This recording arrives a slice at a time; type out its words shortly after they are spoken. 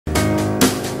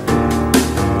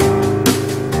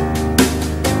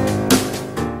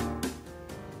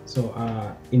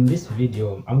in this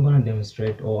video, I'm going to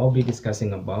demonstrate, or I'll be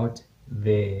discussing about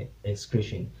the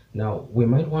excretion. Now, we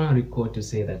might want to recall to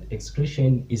say that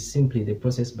excretion is simply the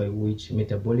process by which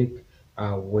metabolic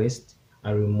waste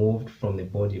are removed from the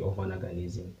body of an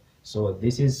organism. So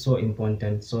this is so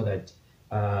important so that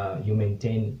you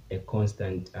maintain a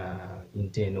constant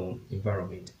internal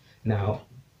environment. Now,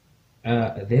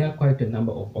 there are quite a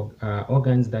number of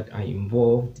organs that are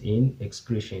involved in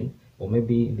excretion, or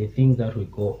maybe the things that we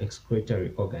call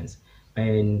excretory organs.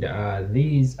 And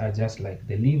these are just like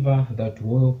the liver that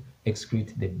will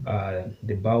excrete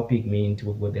the bile pigment.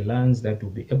 We've got the lungs that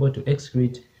will be able to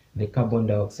excrete the carbon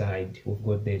dioxide. We've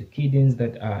got the kidneys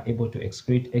that are able to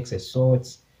excrete excess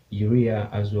salts, urea,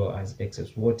 as well as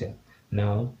excess water.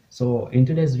 Now, so in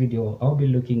today's video, I'll be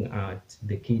looking at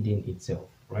the kidney itself,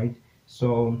 right?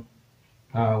 So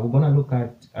we're going to look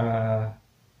at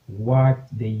what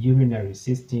the urinary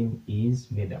system is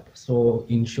made up. So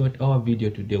in short, our video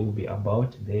today will be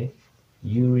about the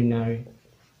urinary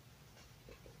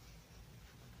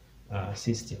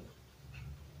system.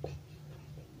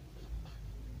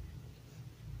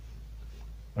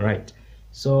 All right,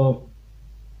 so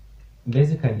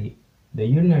basically the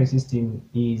urinary system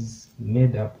is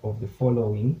made up of the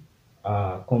following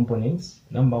components.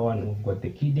 Number one, we've got the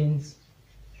kidneys.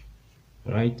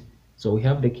 Right, so we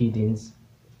have the kidneys.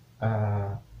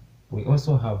 We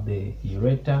also have the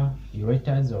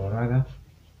ureters, or rather,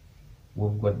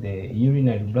 we've got the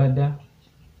urinary bladder.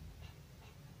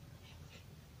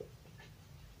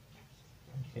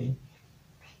 Okay.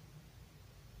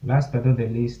 Last but not the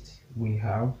least, we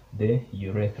have the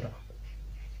urethra.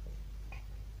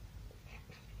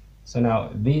 So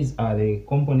now these are the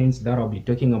components that I'll be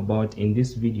talking about in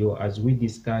this video as we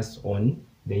discuss on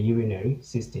the urinary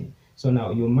system. So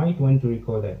now you might want to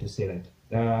recall that to say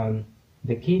that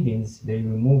the kidneys, they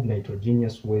remove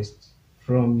nitrogenous waste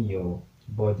from your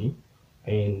body,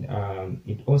 and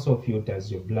it also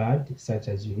filters your blood, such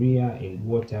as urea and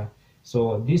water.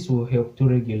 So this will help to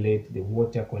regulate the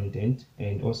water content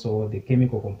and also the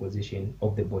chemical composition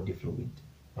of the body fluid,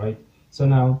 right? So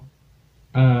now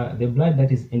the blood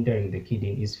that is entering the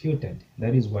kidney is filtered.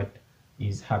 That is what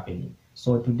is happening.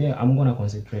 So today I'm going to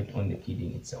concentrate on the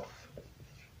kidney itself.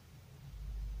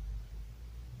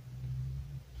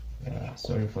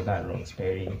 Sorry for that wrong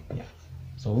spelling. Yeah,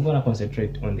 so we're going to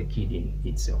concentrate on the kidney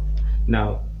itself.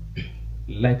 Now,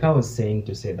 like I was saying,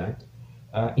 to say that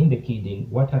in the kidney,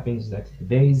 what happens is that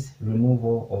there is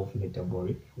removal of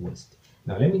metabolic waste.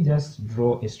 Now let me just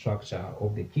draw a structure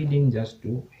of the kidney just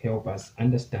to help us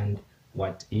understand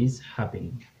what is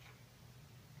happening.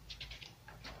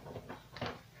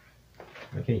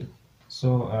 Okay,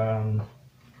 so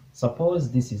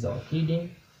suppose this is our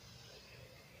kidney.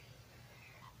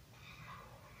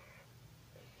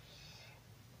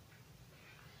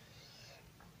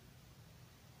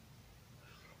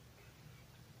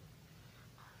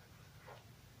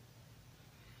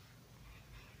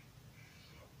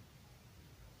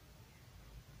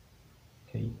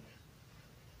 Okay.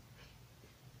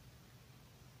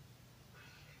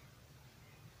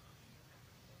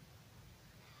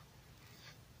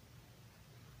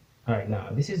 All right, now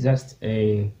this is just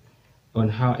on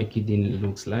how a kidney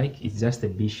looks like. It's just a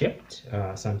B-shaped,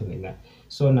 something like that.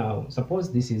 So now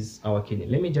suppose this is our kidney.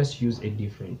 Let me just use a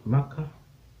different marker.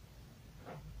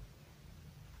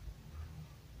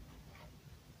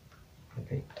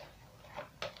 Okay.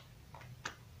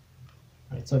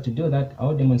 All right, so to do that,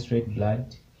 I'll demonstrate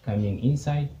blood coming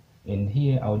inside, and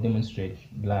here I'll demonstrate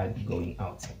blood going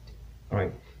outside. All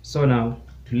right, so now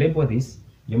to label this,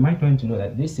 you might want to know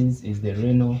that this is the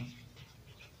renal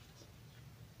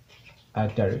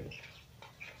artery,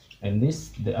 and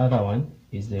the other one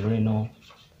is the renal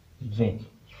vein.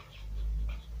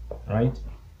 Right,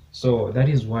 so that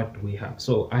is what we have.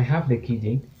 So I have the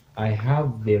kidney, I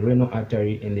have the renal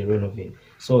artery and the renal vein.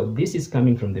 So this is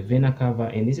coming from the vena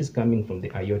cava and this is coming from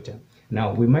the aorta.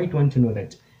 Now we might want to know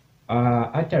that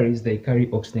arteries, they carry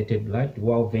oxygenated blood,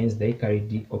 while veins, they carry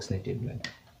deoxygenated blood.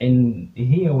 And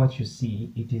here what you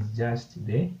see, it is just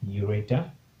the ureter.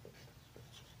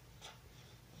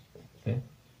 Okay,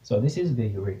 so this is the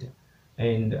ureter,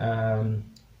 and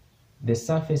the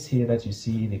surface here that you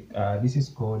see, this is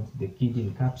called the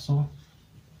kidney capsule,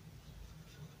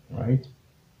 right?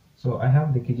 So I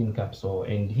have the kidney capsule,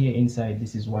 and here inside,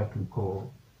 this is what we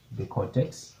call the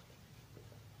cortex,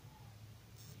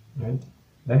 right?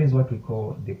 That is what we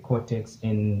call the cortex,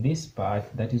 and this part,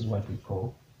 that is what we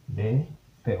call the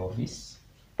pelvis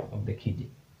of the kidney.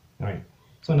 All right,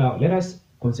 so now let us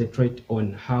concentrate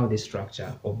on how the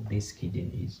structure of this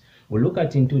kidney is. We'll look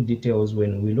at into details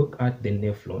when we look at the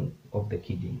nephrone of the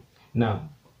kidney. Now,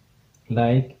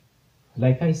 like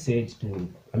like I said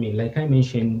like I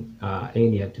mentioned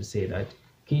earlier, to say that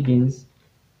kidneys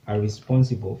are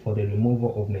responsible for the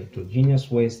removal of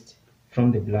nitrogenous waste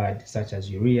from the blood, such as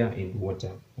urea and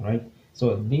water. Right.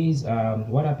 So these,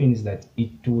 what happens is that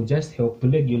it will just help to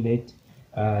regulate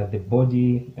the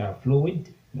body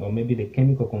fluid, or maybe the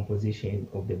chemical composition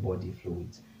of the body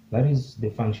fluids. That is the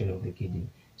function of the kidney.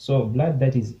 So blood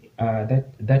that is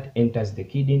that enters the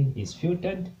kidney is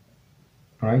filtered,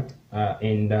 right?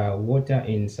 And water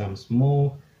and some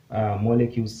small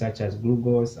molecules such as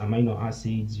glucose, amino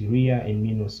acids, urea, and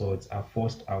mineral salts are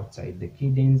forced outside the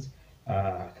kidneys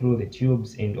through the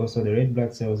tubes, and also the red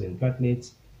blood cells and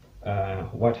platelets.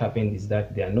 What happened is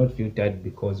that they are not filtered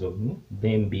because of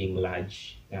them being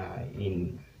large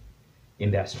in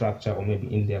their structure, or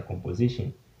maybe in their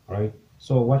composition, right?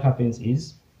 So what happens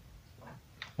is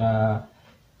uh,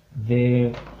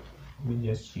 they we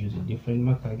just use a different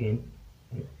marker again.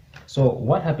 So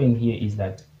what happened here is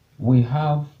that we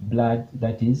have blood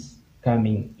that is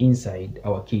coming inside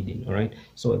our kidney, all right?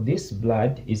 So this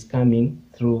blood is coming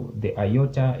through the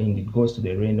aorta and it goes to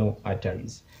the renal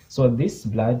arteries. So this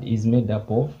blood is made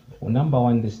up of, number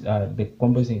one, the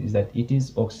composition is that it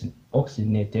is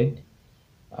oxygenated,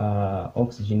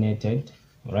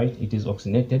 right? It is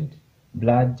oxygenated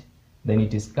blood. Then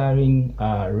it is carrying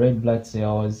red blood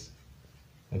cells,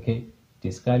 okay? It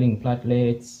is carrying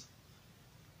platelets.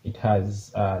 It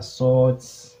has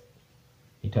salts,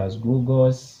 it has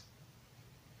glucose,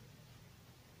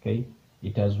 okay,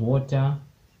 it has water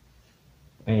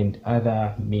and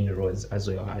other minerals, as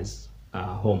well as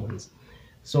hormones.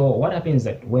 So what happens is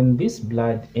that when this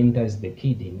blood enters the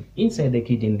kidney, inside the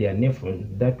kidney there are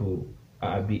nephrons that will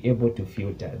be able to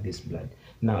filter this blood.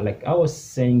 Now, like I was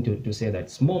saying, to say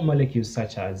that small molecules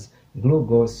such as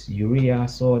glucose, urea,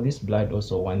 so this blood,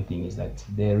 also one thing is that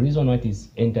the reason why it is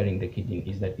entering the kidney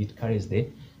is that it carries the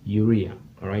urea,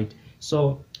 all right?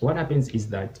 So what happens is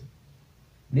that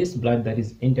this blood that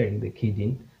is entering the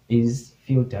kidney is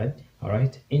filtered, all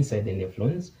right, inside the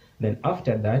nephrons. Then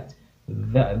after that,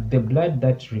 the blood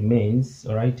that remains,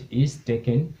 all right, is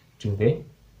taken to the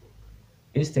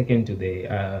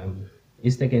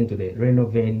renal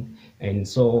vein. And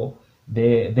so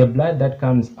the blood that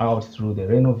comes out through the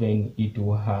renal vein, it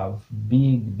will have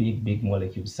big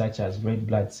molecules such as red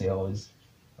blood cells,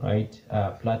 right,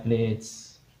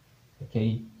 platelets,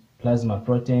 okay, plasma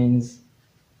proteins,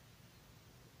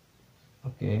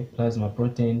 okay, plasma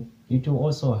protein. It will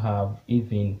also have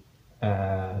even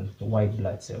white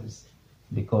blood cells,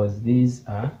 because these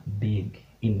are big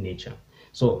in nature.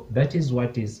 So that is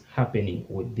what is happening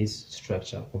with this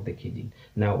structure of the kidney.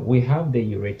 Now we have the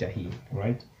ureter here,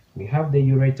 right? We have the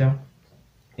ureter,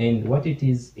 and what it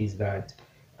is that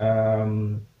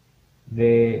the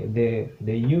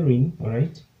urine, all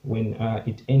right, when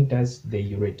it enters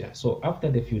the ureter, so after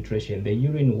the filtration, the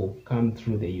urine will come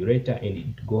through the ureter and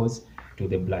it goes to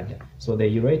the bladder. So the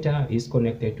ureter is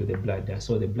connected to the bladder,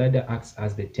 so the bladder acts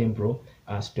as the temporal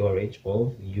storage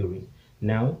of urine.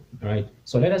 Now, right,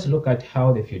 so let us look at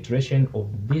how the filtration of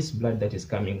this blood that is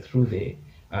coming through the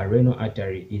renal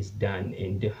artery is done,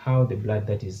 and how the blood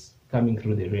that is coming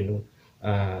through the renal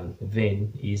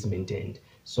vein is maintained.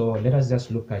 So let us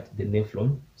just look at the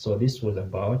nephrone. So this was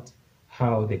about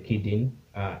how the kidney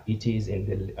it is, in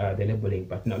the labeling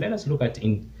part. Now let us look at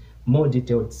in more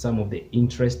detail some of the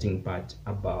interesting part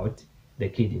about the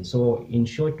kidney. So in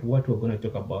short, what we're going to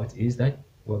talk about is that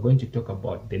we're going to talk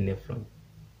about the nephrone.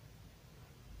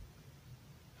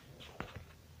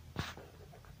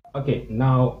 Okay,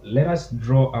 now let us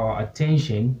draw our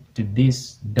attention to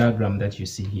this diagram that you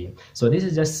see here. So this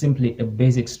is just simply a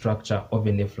basic structure of a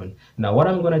nephron. Now what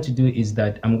I'm going to do is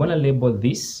that I'm going to label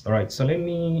this. All right, so let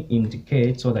me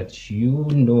indicate so that you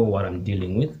know what I'm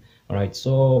dealing with. All right,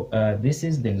 so this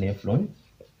is the nephron.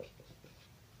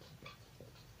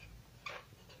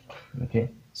 Okay,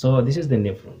 so this is the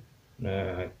nephron.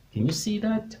 Can you see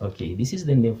that? Okay, this is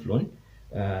the nephron.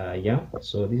 Yeah,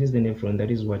 so this is the nephron.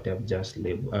 That is what I've just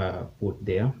put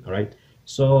there. All right,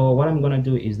 so what I'm gonna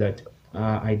do is that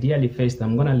ideally first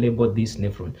I'm gonna label this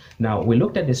nephron. Now we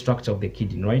looked at the structure of the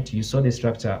kidney, right? You saw the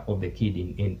structure of the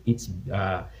kidney, and it's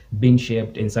bean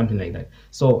shaped and something like that.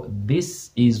 So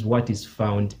this is what is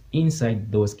found inside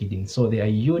those kidneys. So there are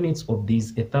units of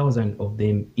these, 1,000 of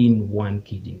them in one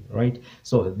kidney, right?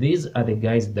 So these are the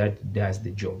guys that does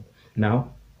the job.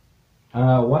 Now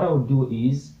what I'll do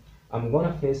is I'm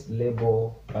gonna first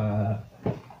label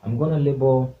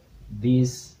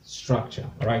this structure,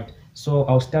 right? So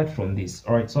I'll start from this.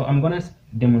 All right, so I'm gonna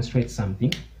demonstrate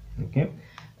something. Okay,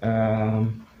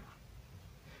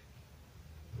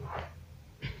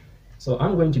 so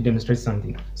I'm going to demonstrate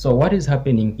something. So what is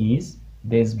happening is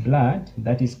there's blood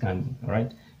that is coming,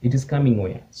 right? It is coming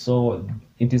where? So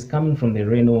it is coming from the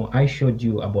renal. I showed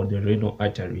you about the renal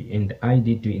artery, and I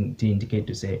did to indicate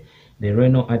to say the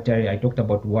renal artery. I talked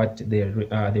about what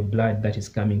the blood that is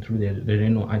coming through the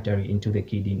renal artery into the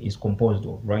kidney is composed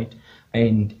of, right?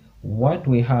 And what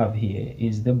we have here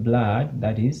is the blood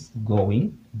that is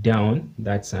going down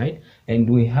that side, and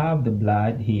we have the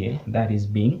blood here that is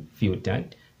being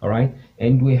filtered, all right,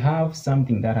 and we have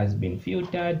something that has been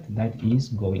filtered that is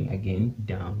going again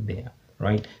down there,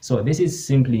 right? So this is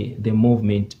simply the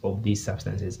movement of these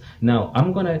substances. Now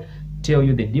I'm gonna tell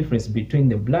you the difference between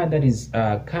the blood that is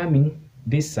coming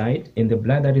this side and the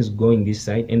blood that is going this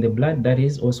side and the blood that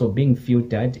is also being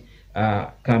filtered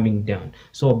coming down.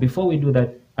 So before we do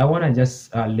that, I want to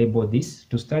just label this.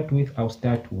 To start with, I'll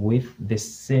start with the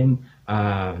same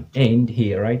end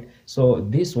here, right? So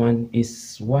this one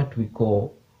is what we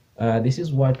call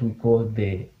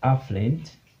the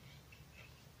afferent.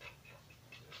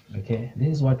 Okay, this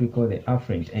is what we call the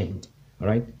afferent end,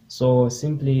 right? So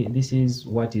simply this is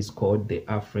what is called the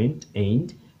afferent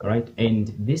end, right?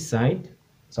 And this side,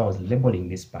 so I was labeling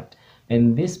this part,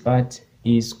 and this part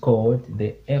is called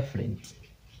the efferent,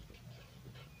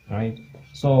 right?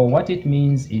 So what it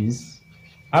means is,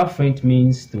 afferent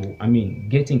means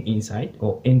getting inside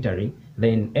or entering,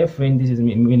 then efferent, this is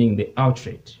meaning the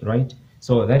outlet, right?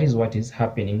 So that is what is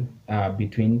happening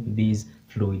between these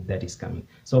fluid that is coming.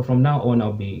 So from now on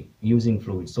I'll be using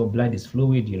fluid. So blood is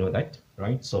fluid, you know that,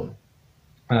 right? So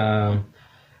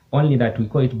only that we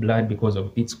call it blood because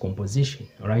of its composition,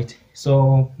 right?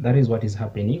 So that is what is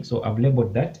happening. So I've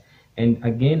labeled that, and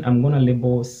again I'm going to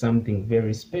label something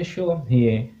very special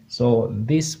here. So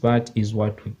this part is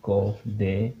what we call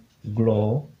the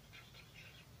glomerulus,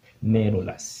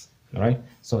 all right?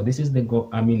 So this is the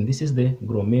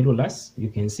glomerulus, you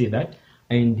can see that,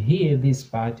 and here this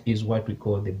part is what we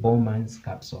call the Bowman's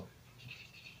capsule,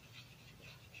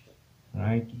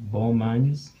 right?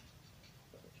 Bowman's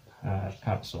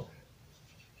capsule.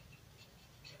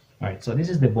 All right, so this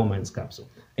is the Bowman's capsule,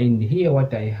 and here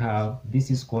what I have,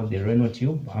 this is called the renal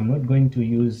tube. I'm not going to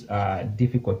use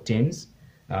difficult terms,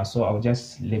 so I'll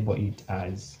just label it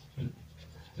as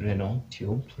renal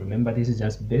tube. Remember, this is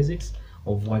just basics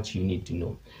of what you need to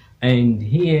know. And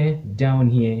here, down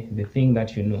here, the thing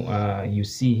that you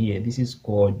see here, this is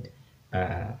called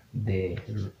the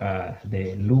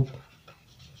loop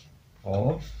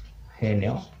of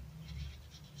Henle.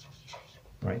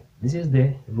 Right, this is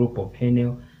the loop of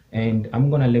Henle, and I'm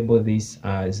gonna label this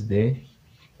as the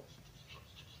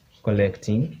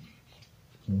collecting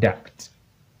duct.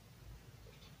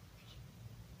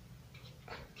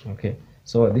 Okay,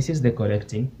 so this is the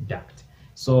collecting duct.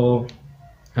 So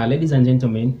ladies and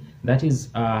gentlemen, that is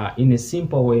in a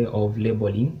simple way of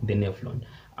labeling the nephron.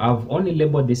 I've only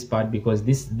labeled this part because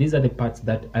these are the parts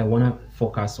that I want to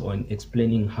focus on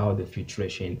explaining how the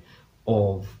filtration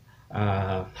of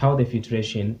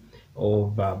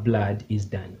blood is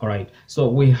done. All right, so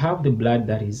we have the blood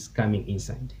that is coming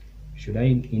inside. Should I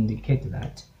indicate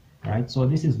that? All right, so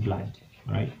this is blood.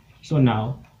 All right, so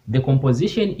now the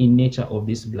composition in nature of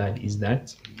this blood is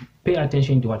that, pay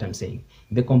attention to what I'm saying.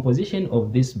 The composition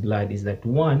of this blood is that,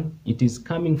 one, it is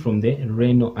coming from the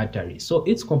renal artery. So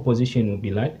its composition will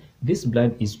be like, this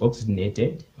blood is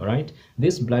oxygenated, all right?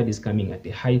 This blood is coming at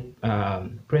a high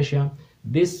pressure.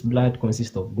 This blood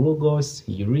consists of glucose,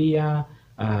 urea,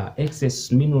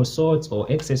 excess mineral salts or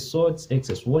excess salts,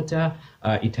 excess water.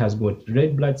 It has got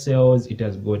red blood cells, it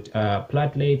has got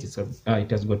platelets,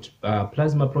 it has got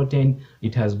plasma protein,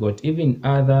 it has got even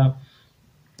other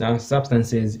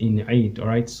substances in it, all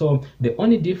right? So the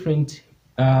only difference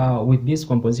with this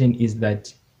composition is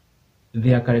that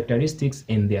their characteristics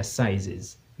and their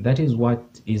sizes. That is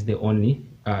what is the only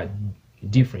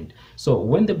different. So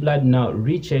when the blood now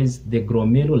reaches the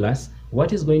glomerulus,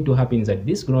 what is going to happen is that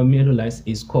this glomerulus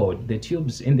is cold. The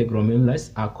tubes in the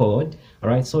glomerulus are cold, all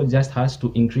right? So it just has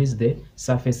to increase the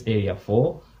surface area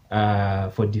for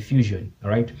diffusion, all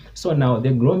right? So now the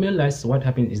glomerulus, what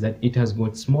happens is that it has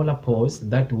got smaller pores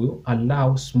that will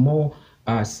allow small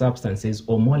substances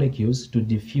or molecules to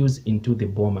diffuse into the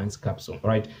Bowman's capsule, all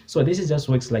right? So this is just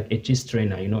works like a cheese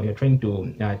strainer. You know, you're trying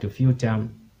to filter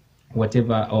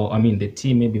whatever, or the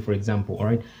tea maybe, for example, all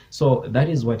right? So that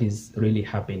is what is really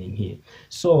happening here.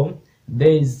 So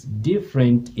there is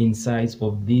different insides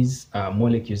of these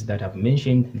molecules that I've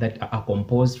mentioned that are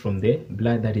composed from the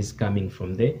blood that is coming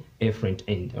from the efferent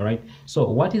end, all right? So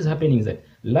what is happening is that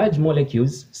large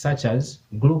molecules such as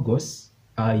glucose,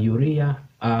 urea,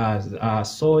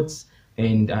 salts,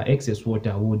 and excess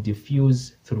water will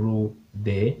diffuse through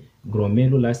the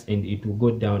glomerulus, and it will go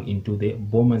down into the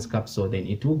Bowman's capsule. Then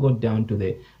it will go down to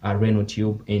the renal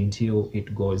tube until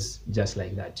it goes just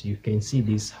like that. You can see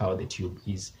this how the tube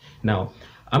is. Now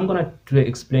I'm gonna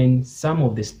explain some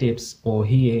of the steps or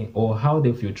how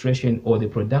the filtration or the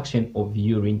production of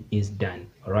urine is done.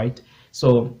 All right,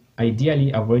 so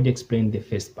ideally I've already explained the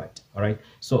first part. All right,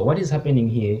 so what is happening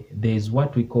here, there is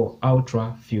what we call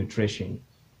ultrafiltration.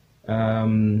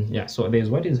 So there's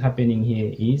what is happening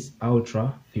here is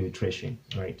ultrafiltration.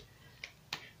 Right,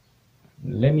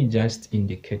 let me just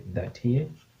indicate that here.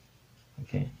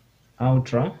 Okay,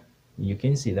 ultra, you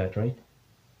can see that, right?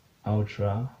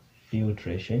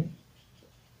 Ultrafiltration.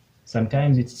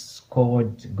 Sometimes it's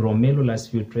called glomerulus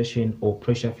filtration or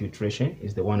pressure filtration,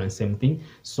 is the one and same thing.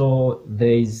 So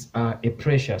there is a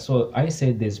pressure. So I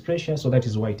said there's pressure, so that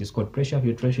is why it is called pressure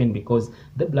filtration, because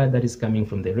the blood that is coming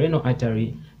from the renal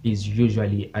artery is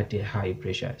usually at a high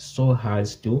pressure, so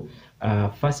as to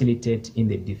facilitate in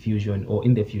the diffusion or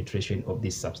in the filtration of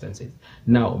these substances.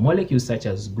 Now, molecules such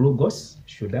as glucose,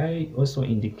 should I also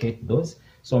indicate those?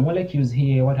 So molecules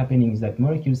here, what happening is that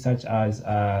molecules such as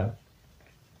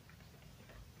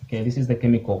okay, this is the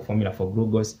chemical formula for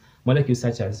glucose. Molecules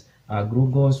such as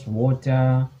glucose,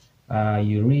 water,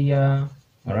 urea,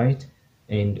 all right,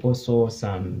 and also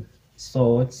some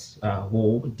salts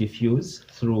will diffuse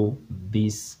through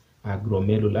this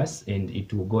glomerulus, and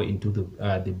it will go into the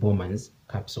Bowman's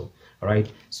capsule. All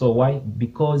right, so why?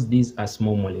 Because these are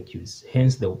small molecules,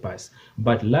 hence they will pass.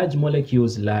 But large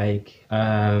molecules like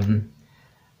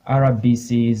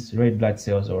RBCs, red blood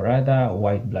cells, or rather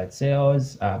white blood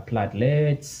cells,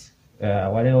 platelets,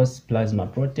 what else? Plasma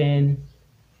protein,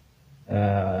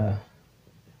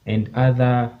 and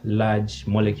other large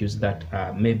molecules that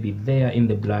may be there in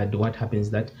the blood. What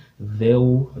happens that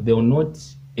they'll not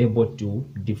able to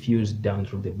diffuse down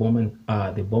through the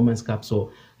Bowman's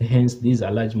capsule. Hence, these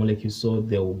are large molecules, so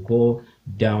they will go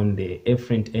down the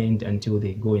efferent end until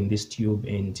they go in this tube,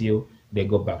 until they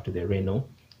go back to the renal.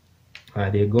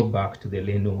 They go back to the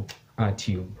renal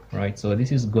tube, right? So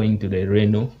this is going to the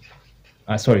renal,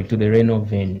 to the renal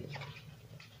vein,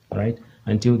 right?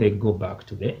 Until they go back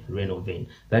to the renal vein.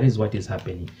 That is what is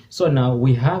happening. So now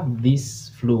we have this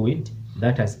fluid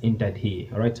that has entered here,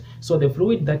 all right? So the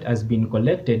fluid that has been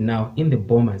collected now in the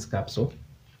Bowman's capsule,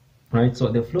 right? So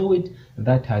the fluid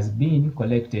that has been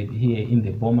collected here in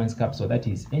the Bowman's capsule that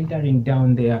is entering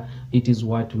down there, it is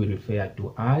what we refer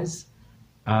to as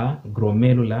a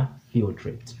glomerular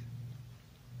filtrate.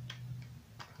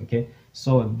 Okay,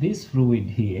 so this fluid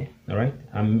here, all right,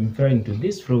 I'm referring to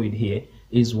this fluid here,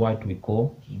 is what we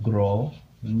call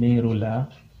glomerular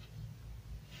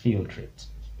filtrate.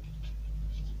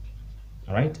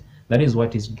 All right, that is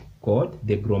what is called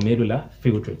the glomerular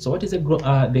filtrate. So what is the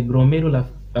glomerular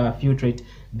filtrate?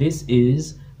 This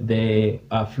is the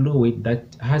fluid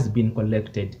that has been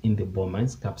collected in the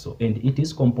Bowman's capsule, and it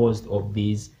is composed of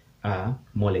these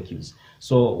molecules.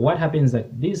 So what happens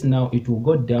that this now, it will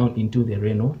go down into the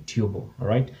renal tube. All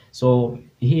right, so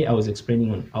here I was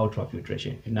explaining on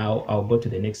ultrafiltration. Now I'll go to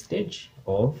the next stage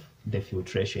of the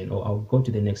filtration, or I'll go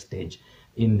to the next stage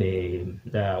in the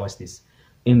what's this,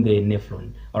 in the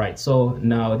nephron. All right, so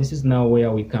now this is now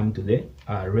where we come to the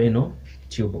renal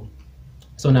tube.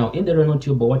 So now in the renal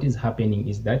tube, what is happening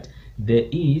is that there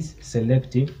is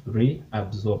selective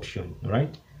reabsorption. All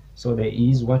right, so there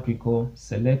is what we call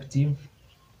selective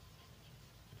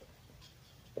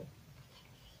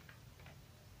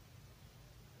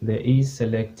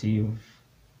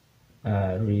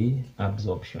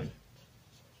reabsorption.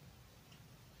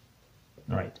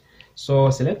 All right, so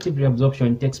selective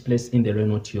reabsorption takes place in the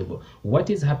renal tube. What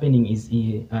is happening is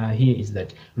here is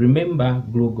that, remember,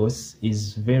 glucose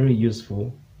is very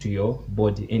useful to your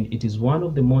body, and it is one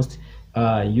of the most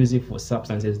useful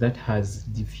substances that has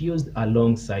diffused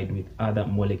alongside with other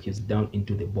molecules down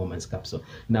into the Bowman's capsule.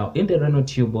 Now in the renal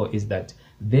tube is that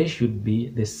there should be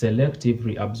the selective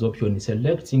reabsorption,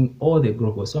 selecting all the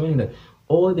glucose, so meaning that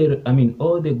all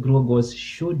the glucose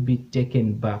should be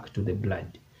taken back to the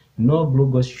blood. No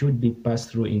glucose should be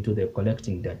passed through into the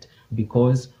collecting duct,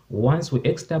 because once we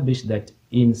establish that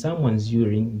in someone's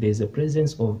urine there's a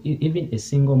presence of even a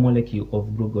single molecule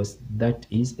of glucose, that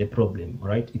is a problem. All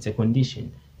right, it's a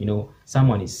condition. You know,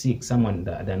 someone is sick, someone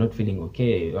they're not feeling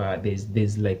okay,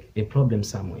 there's like a problem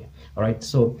somewhere. All right,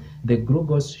 so the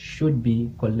glucose should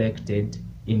be collected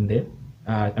in the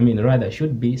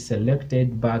should be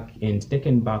selected back and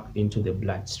taken back into the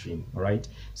bloodstream. All right,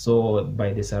 so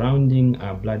by the surrounding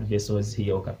blood vessels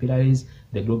here or capillaries,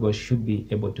 the glucose should be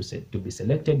able to be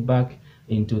selected back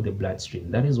into the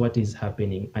bloodstream. That is what is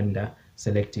happening under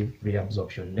selective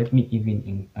reabsorption. Let me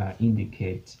even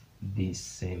indicate this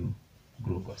same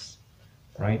glucose,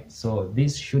 right? So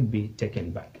this should be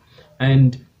taken back.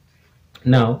 And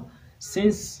now,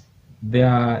 since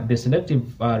the selective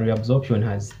reabsorption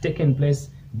has taken place,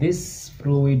 this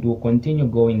fluid will continue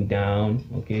going down.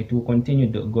 Okay, it will continue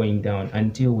going down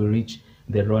until we reach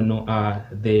the renal,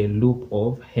 the loop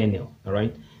of Henle. All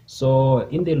right. So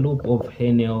in the loop of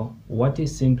Henle, what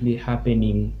is simply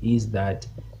happening is that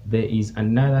there is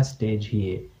another stage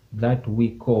here that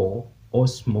we call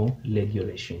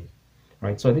osmoregulation.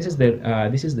 Right, so this is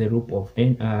the loop of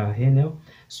Henle.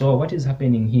 So what is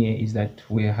happening here is that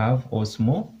we have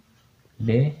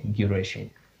osmoregulation.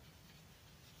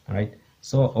 All right,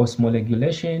 so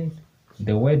osmoregulation,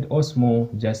 the word osmo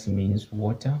just means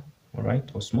water. All right,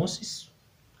 osmosis,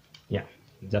 yeah,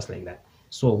 just like that.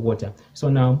 So water. So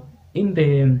now in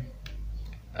the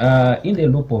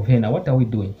loop of Henle, what are we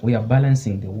doing? We are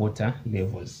balancing the water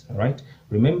levels. All right,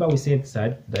 remember we said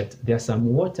that there's some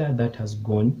water that has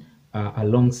gone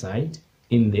alongside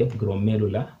in the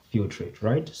glomerular filtrate,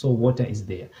 right? So water is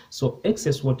there. So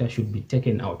excess water should be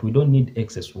taken out. We don't need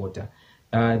excess water.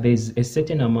 There's a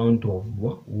certain amount of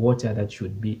water that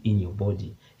should be in your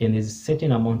body, and there's a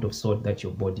certain amount of salt that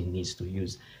your body needs to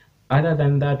use. Other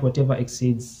than that, whatever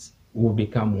exceeds will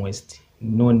become waste.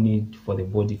 No need for the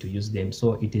body to use them,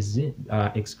 so it is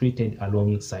excreted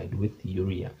alongside with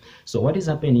urea. So what is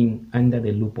happening under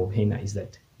the loop of Henle is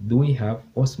that we have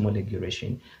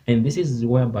osmoregulation, and this is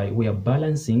whereby we are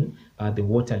balancing the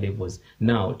water levels.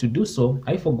 Now, to do so,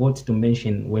 I forgot to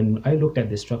mention when I looked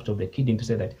at the structure of the kidney to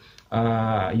say that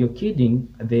your kidney,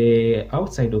 the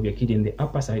outside of your kidney, the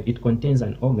upper side, it contains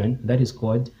an organ that is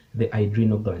called the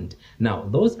adrenal gland. Now,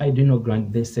 those adrenal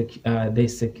glands, they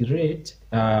secrete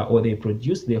or they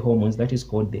produce the hormones that is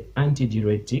called the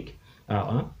antidiuretic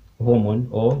hormone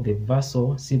or the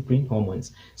vasopressin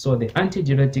hormones. So the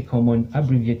antidiuretic hormone,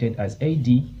 abbreviated as AD,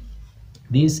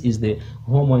 this is the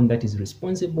hormone that is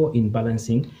responsible in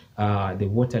balancing the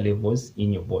water levels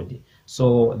in your body.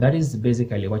 So that is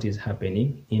basically what is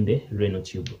happening in the renal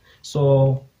tube.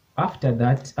 So after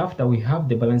that, after we have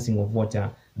the balancing of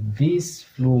water, this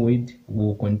fluid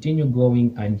will continue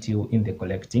going until in the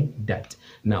collecting duct.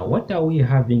 Now, what are we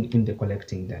having in the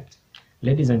collecting duct?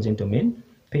 Ladies and gentlemen,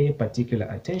 pay particular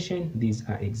attention. These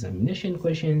are examination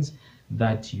questions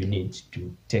that you need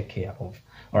to take care of.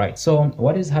 All right, so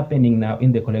what is happening now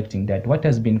in the collecting duct? What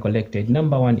has been collected?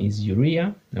 Number one is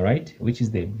urea, all right, which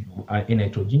is the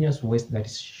nitrogenous waste that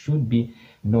should be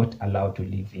not allowed to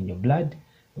live in your blood.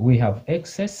 We have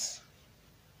excess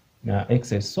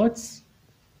salts,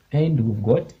 and we've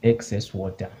got excess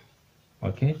water.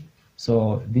 Okay,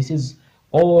 so this is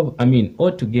all,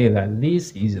 all together,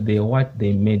 this is what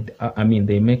they made,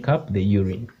 they make up the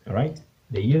urine. All right,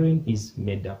 the urine is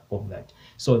made up of that.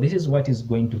 So this is what is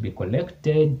going to be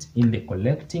collected in the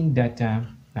collecting duct,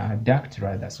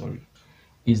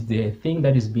 is the thing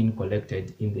that is being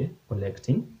collected in the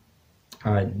collecting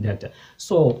data.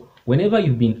 So whenever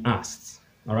you've been asked,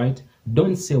 all right,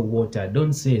 don't say water,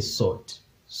 don't say salt.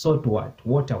 Salt what?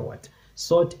 Water what?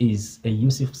 Salt is a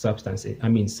useful substance,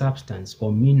 substance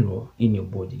or mineral in your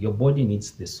body. Your body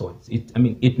needs the salt.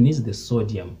 It needs the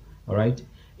sodium, all right?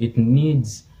 It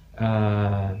needs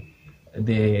the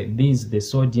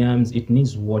sodiums, it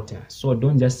needs water. So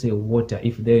don't just say water.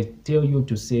 If they tell you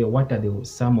to say what are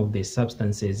some of the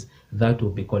substances that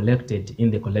will be collected in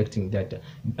the collecting duct,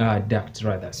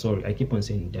 sorry, I keep on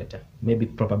saying data. Maybe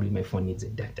probably my phone needs a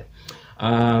data.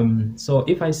 So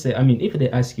if I say, if they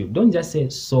ask you, don't just say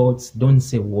salts, don't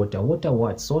say water. Water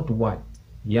what? Salt what?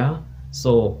 Yeah,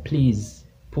 so please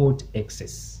put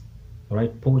excess. All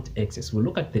right, put excess. We'll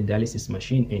look at the dialysis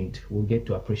machine and we'll get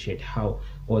to appreciate how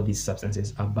all these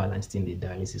substances are balanced in the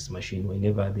dialysis machine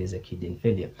whenever there's a kidney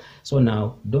failure. So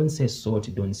now, don't say salt,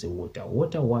 don't say water.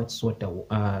 Water what? Salt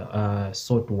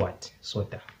what?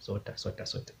 Salt.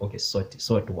 Okay,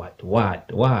 salt what?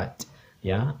 What?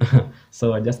 Yeah.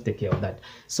 So just take care of that.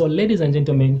 So ladies and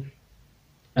gentlemen,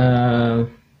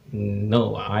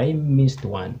 no, I missed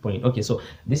one point. Okay, so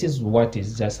this is what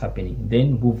is just happening.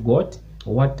 Then we've got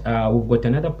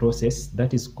another process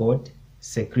that is called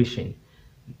secretion.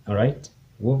 All right,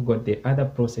 we've got the other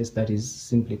process that is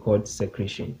simply called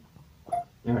secretion.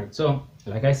 All right, so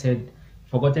like I said,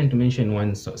 forgotten to mention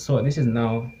one. So this is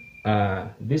now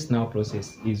this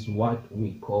process is what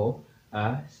we call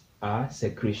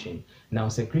secretion. Now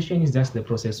secretion is just the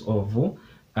process of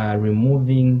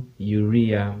removing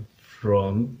urea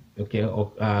from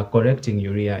correcting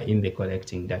urea in the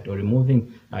collecting duct, or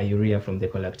removing urea from the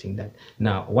collecting duct.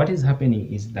 Now what is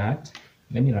happening is that,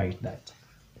 let me write that.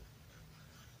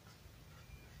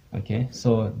 Okay,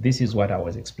 so this is what I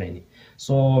was explaining.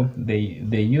 So the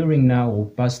urine now will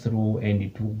pass through and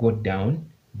it will go down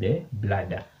the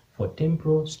bladder for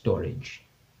temporal storage.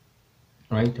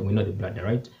 Right, we know the bladder,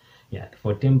 right? Yeah,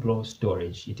 for temporal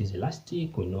storage. It is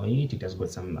elastic, we know it. It has got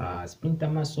some sphincter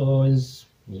muscles.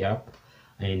 Yep.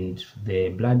 And the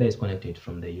bladder is connected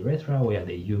from the urethra, where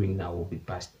the urine now will be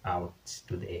passed out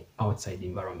to the outside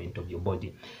environment of your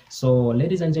body. So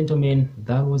ladies and gentlemen,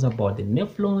 that was about the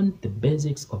nephrone, the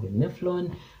basics of the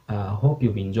nephrone. Hope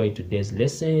you've enjoyed today's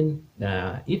lesson.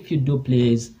 If you do,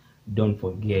 please don't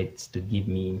forget to give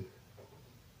me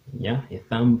a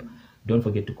thumb. Don't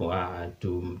forget to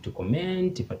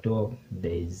comment if at all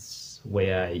there's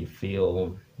where you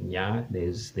feel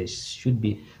there should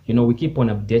be, we keep on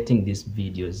updating these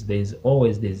videos. There's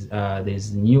always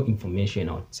there's new information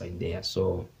outside there,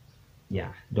 so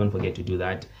don't forget to do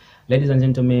that. Ladies and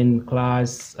gentlemen,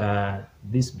 class,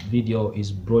 this video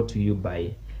is brought to you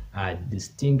by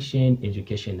Distinction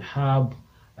Education Hub.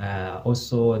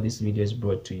 Also, this video is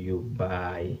brought to you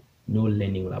by New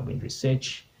Learning Lab and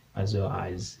Research, as well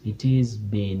as it is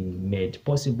being made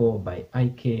possible by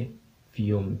IK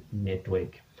Film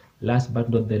Network. Last but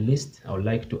not the least, I would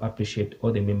like to appreciate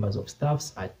all the members of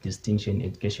staffs at Distinction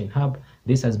Education Hub.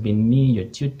 This has been me, your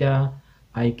tutor,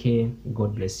 IK.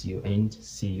 God bless you, and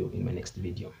see you in my next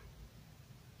video.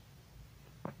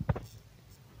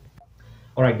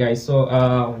 All right, guys,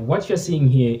 so what you're seeing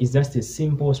here is just a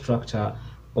simple structure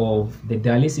of the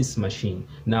dialysis machine.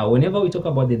 Now, whenever we talk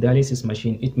about the dialysis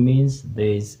machine, it means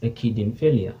there's a kidney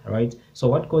failure, right? So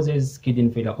what causes kidney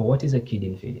failure, or what is a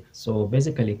kidney failure? So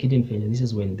basically, kidney failure, this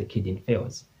is when the kidney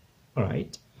fails. All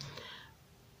right.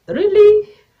 Really?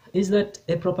 Is that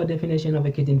a proper definition of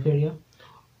a kidney failure?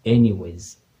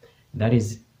 Anyways, that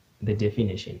is the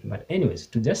definition. But anyways,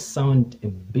 to just sound a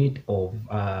bit of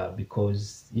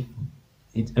because if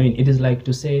it is like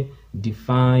to say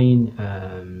define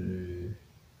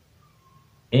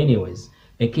anyways,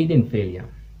 a kidney failure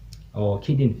or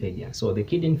kidney failure. So the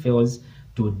kidney fails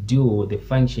to do the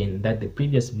function that the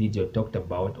previous video talked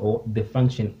about, or the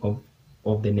function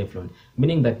of the nephron,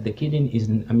 meaning that the kidney is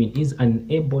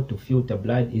unable to filter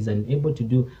blood, is unable to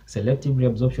do selective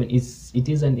reabsorption, it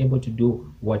is unable to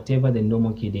do whatever the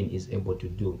normal kidney is able to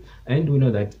do. And we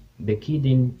know that the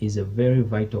kidney is a very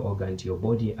vital organ to your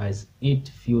body, as it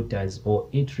filters or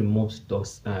it removes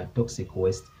toxic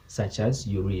waste such as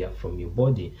urea from your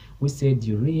body. We said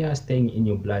urea staying in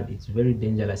your blood, it's very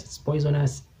dangerous, it's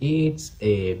poisonous, it's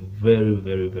a very,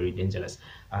 very, very dangerous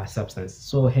substance.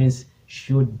 So hence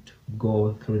should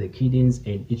go through the kidneys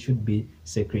and it should be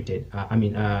secreted,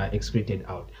 excreted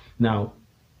out. Now,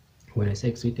 when I say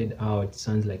excreted out, it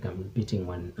sounds like I'm repeating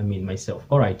myself.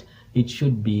 All right, it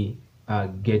should be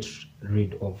get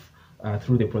rid of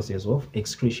through the process of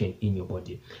excretion in your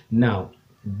body. Now,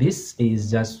 this is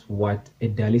just what a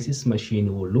dialysis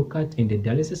machine will look at, and the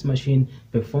dialysis machine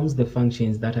performs the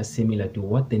functions that are similar to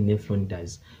what the nephron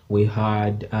does. We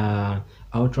had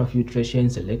ultrafiltration,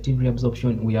 selective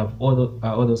reabsorption, we have all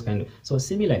those kind of. So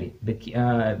similarly, the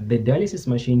dialysis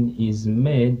machine is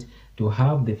made to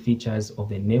have the features of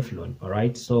the nephron. All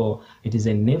right, so it is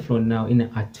a nephron now in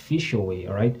an artificial way.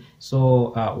 All right,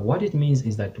 so what it means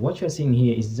is that what you're seeing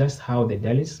here is just how the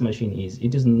dialysis machine is.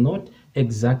 It is not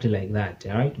exactly like that.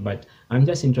 All right, but I'm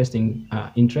just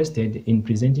interested in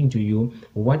presenting to you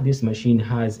what this machine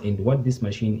has and what this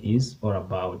machine is all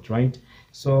about, right?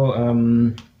 So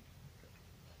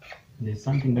there's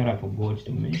something that I forgot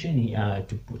to mention here,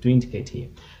 to indicate here.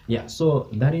 Yeah, so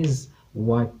that is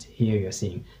what here you're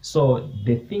seeing. So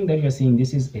the thing that you're seeing,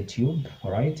 this is a tube.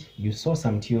 All right, you saw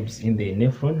some tubes in the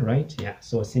nephron, right? Yeah,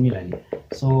 so similarly,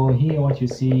 so here what you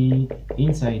see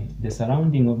inside the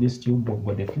surrounding of this tube, we've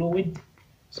got the fluid.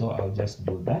 So I'll just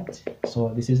do that. So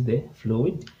this is the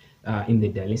fluid in the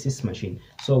dialysis machine.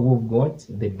 So we've got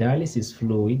the dialysis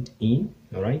fluid in.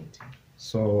 All right,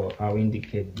 so I'll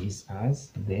indicate this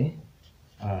as the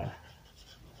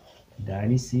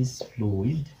dialysis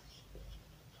fluid,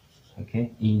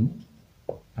 okay, in.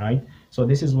 All right, so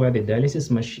this is where the dialysis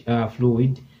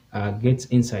fluid gets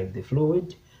inside the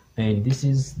fluid, and this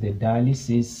is the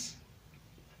dialysis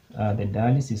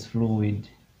fluid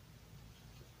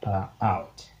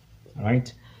out. All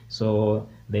right, so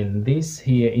then this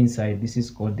here inside, this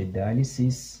is called the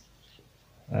dialysis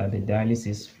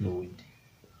fluid.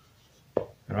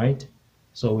 All right,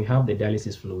 so we have the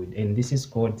dialysis fluid, and this is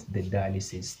called the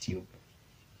dialysis tube.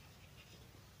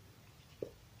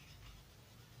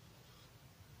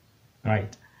 All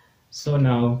right, so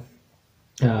now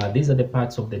these are the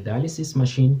parts of the dialysis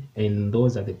machine, and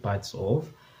those are the parts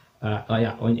of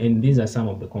and these are some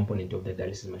of the components of the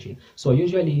dialysis machine. So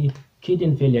usually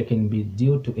kidney failure can be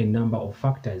due to a number of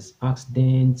factors: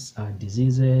 accidents,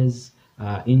 diseases,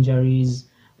 injuries,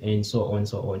 and so on,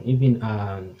 so on. Even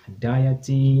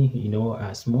dieting,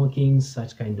 smoking,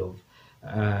 such kind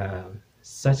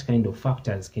of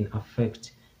factors can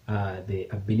affect the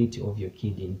ability of your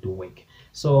kidney to work.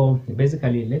 So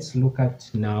basically, let's look at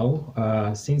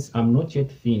now, since I'm not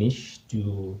yet finished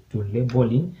to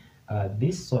labeling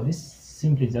this. So this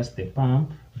simply just the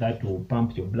pump that will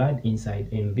pump your blood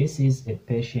inside, and this is a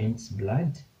patient's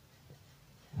blood.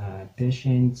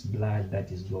 Patient's blood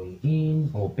that is going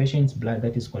in, or patient's blood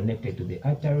that is connected to the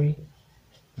artery,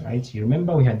 right? You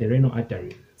remember we had the renal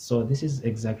artery, so this is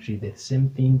exactly the same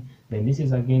thing. Then this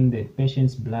is again the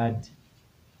patient's blood,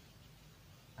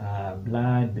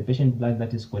 the patient blood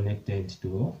that is connected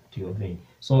to your vein.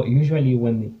 So usually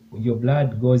when your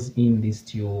blood goes in this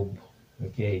tube,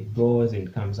 okay, it goes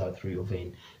and comes out through your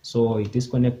vein. So it is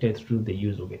connected through the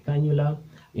use of a cannula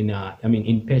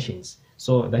in patients.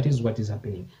 So that is what is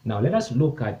happening. Now let us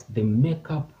look at the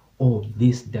makeup of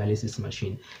this dialysis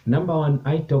machine. Number one,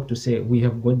 I talked to say we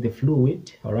have got the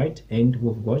fluid, all right, and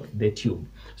we've got the tube.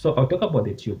 So I'll talk about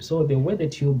the tube. So the way the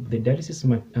dialysis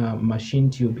machine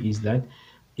tube is that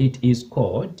it is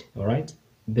cored, all right.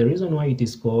 The reason why it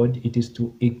is cored, it is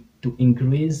to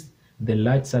increase the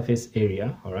large surface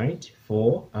area, all right,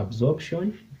 for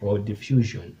absorption or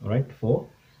diffusion, all right, for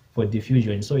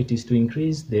diffusion. So it is to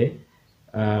increase the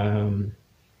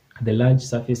large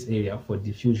surface area for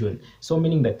diffusion. So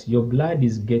meaning that your blood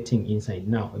is getting inside.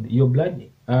 Now your blood,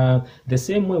 the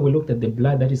same way we looked at the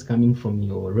blood that is coming from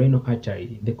your renal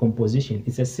artery, the composition,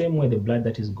 it's the same way the blood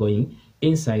that is going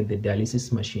inside the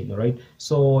dialysis machine, all right.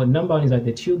 So number one is that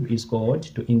the tube is cored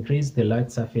to increase the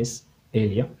large surface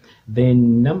area.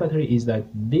 Then number three is that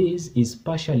this is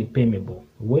partially permeable.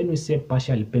 When we say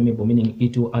partially permeable, meaning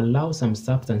it will allow some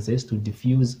substances to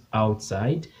diffuse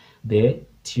outside the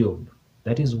tube.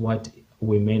 That is what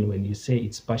we mean when you say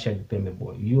it's partially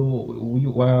permeable. We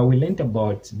learned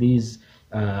about these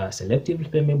selectively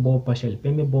permeable, partially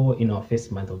permeable in our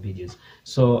first month of videos.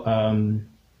 So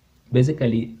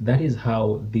basically that is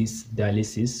how this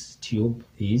dialysis tube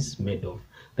is made of.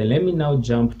 Then let me now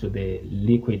jump to the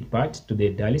liquid part, to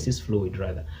the dialysis fluid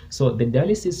rather. So the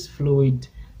dialysis fluid,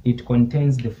 it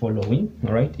contains the following,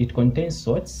 all right. It contains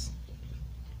salts,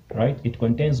 right. It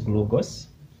contains glucose.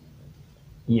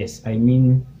 Yes, I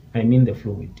mean the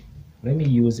fluid. Let me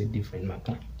use a different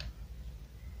marker.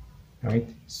 All right.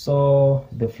 So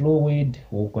the fluid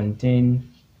will contain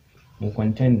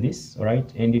this, all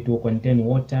right, and it will contain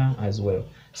water as well.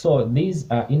 So these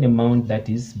are in amount that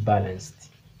is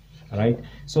balanced, all right.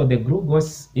 So the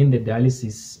glucose in the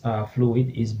dialysis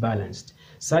fluid is balanced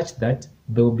such that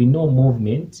there will be no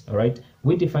movement, all right.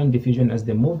 We define diffusion as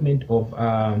the movement of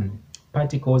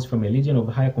particles from a region of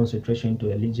higher concentration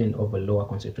to a region of a lower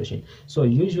concentration. So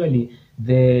usually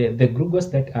the glucose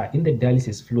that are in the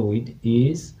dialysis fluid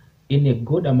is in a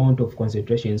good amount of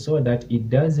concentration, so that it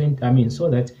doesn't, so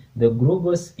that the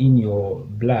glucose in your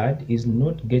blood is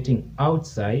not getting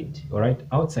outside, all right,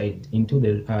 outside into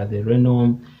the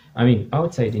renal,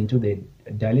 outside into the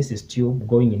dialysis tube,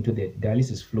 going into the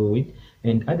dialysis fluid,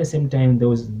 and at the same time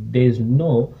there's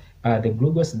no the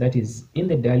glucose that is in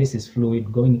the dialysis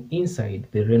fluid going inside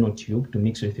the renal tube to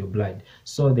mix with your blood.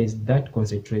 So there's that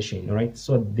concentration, all right.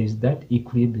 So there's that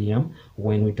equilibrium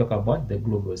when we talk about the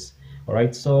glucose, all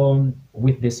right. So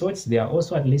with the salts, they are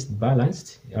also at least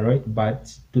balanced, all right,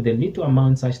 but to the little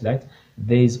amount such that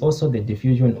there is also the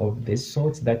diffusion of the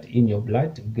salts that in your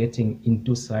blood getting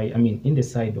into side, in the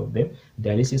side of the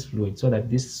dialysis fluid, so that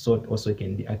this salt also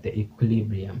can be at the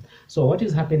equilibrium. So what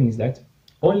is happening is that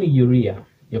only urea,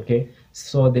 okay,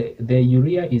 so the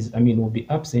urea is will be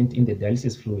absent in the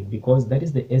dialysis fluid, because that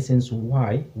is the essence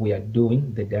why we are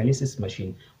doing the dialysis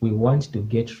machine. We want to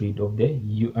get rid of the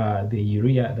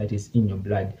urea that is in your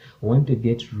blood. We want to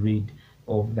get rid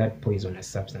of that poisonous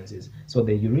substances. So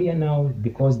the urea now,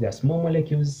 because they are small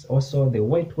molecules, also the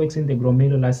way it works in the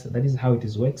glomerulus, that is how it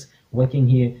is working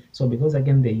here. So because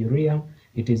again the urea,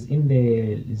 it is in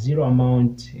the zero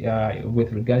amount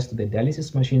with regards to the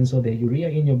dialysis machine, so the urea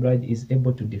in your blood is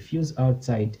able to diffuse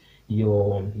outside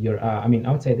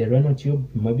outside the renal tube,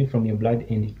 maybe from your blood,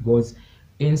 and it goes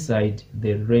inside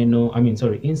the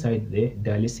inside the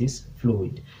dialysis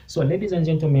fluid. So ladies and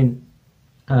gentlemen,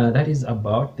 that is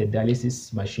about the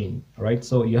dialysis machine, right?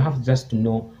 So you have just to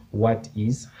know what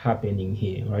is happening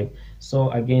here, right? So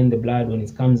again, the blood, when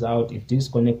it comes out, it is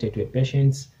connected to a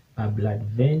patient's blood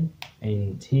vein,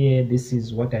 and here this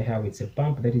is what I have. It's a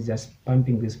pump that is just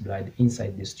pumping this blood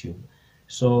inside this tube.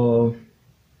 So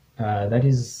that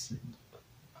is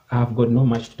I've got not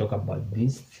much to talk about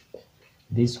this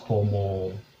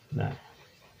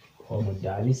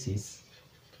hemodialysis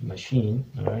machine.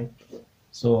 All right,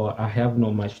 so I have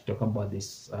not much to talk about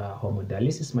this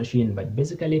hemodialysis machine, but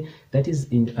basically that is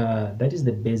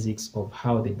the basics of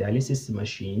how the dialysis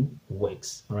machine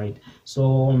works. All right,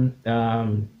 so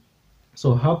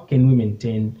so how can we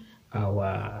maintain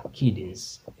our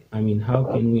kidneys? I mean, how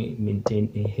can we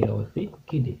maintain a healthy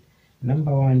kidney?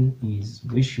 Number one is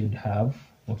we should have,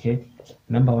 okay,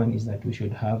 number one is that we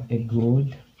should have a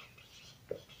good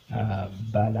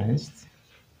balanced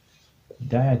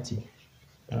diet.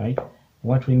 All right,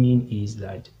 what we mean is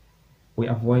that we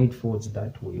avoid foods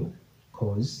that will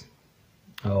cause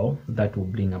or that will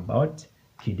bring about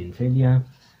kidney failure.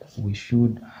 We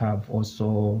should have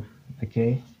also,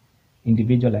 okay,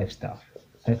 individual lifestyle,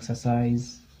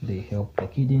 exercise, they help the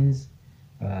kidneys,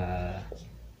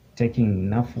 taking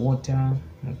enough water,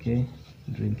 okay,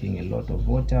 drinking a lot of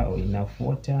water or enough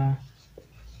water,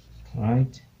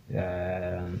 right?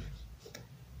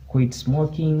 Quit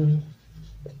smoking,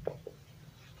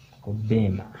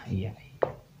 kubema, yeah,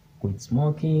 quit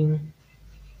smoking.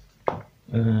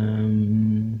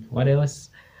 What else?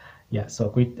 Yeah, so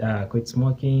quit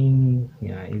smoking,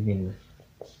 yeah, even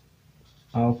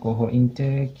alcohol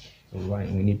intake,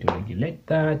 right? We need to regulate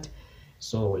that.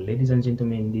 So ladies and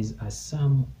gentlemen, these are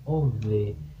some of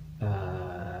the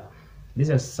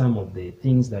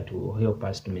things that will help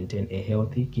us to maintain a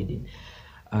healthy kidney.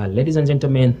 Ladies and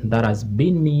gentlemen, that has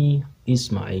been me,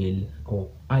 Ismail of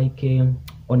IK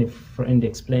on A Friend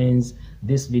Explains.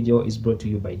 This video is brought to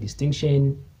you by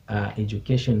Distinction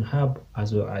Education Hub,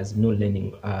 as well as No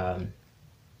Learning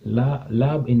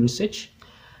Lab in Research.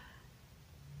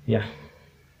 Yeah,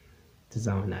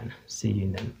 see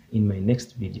you in my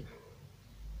next video.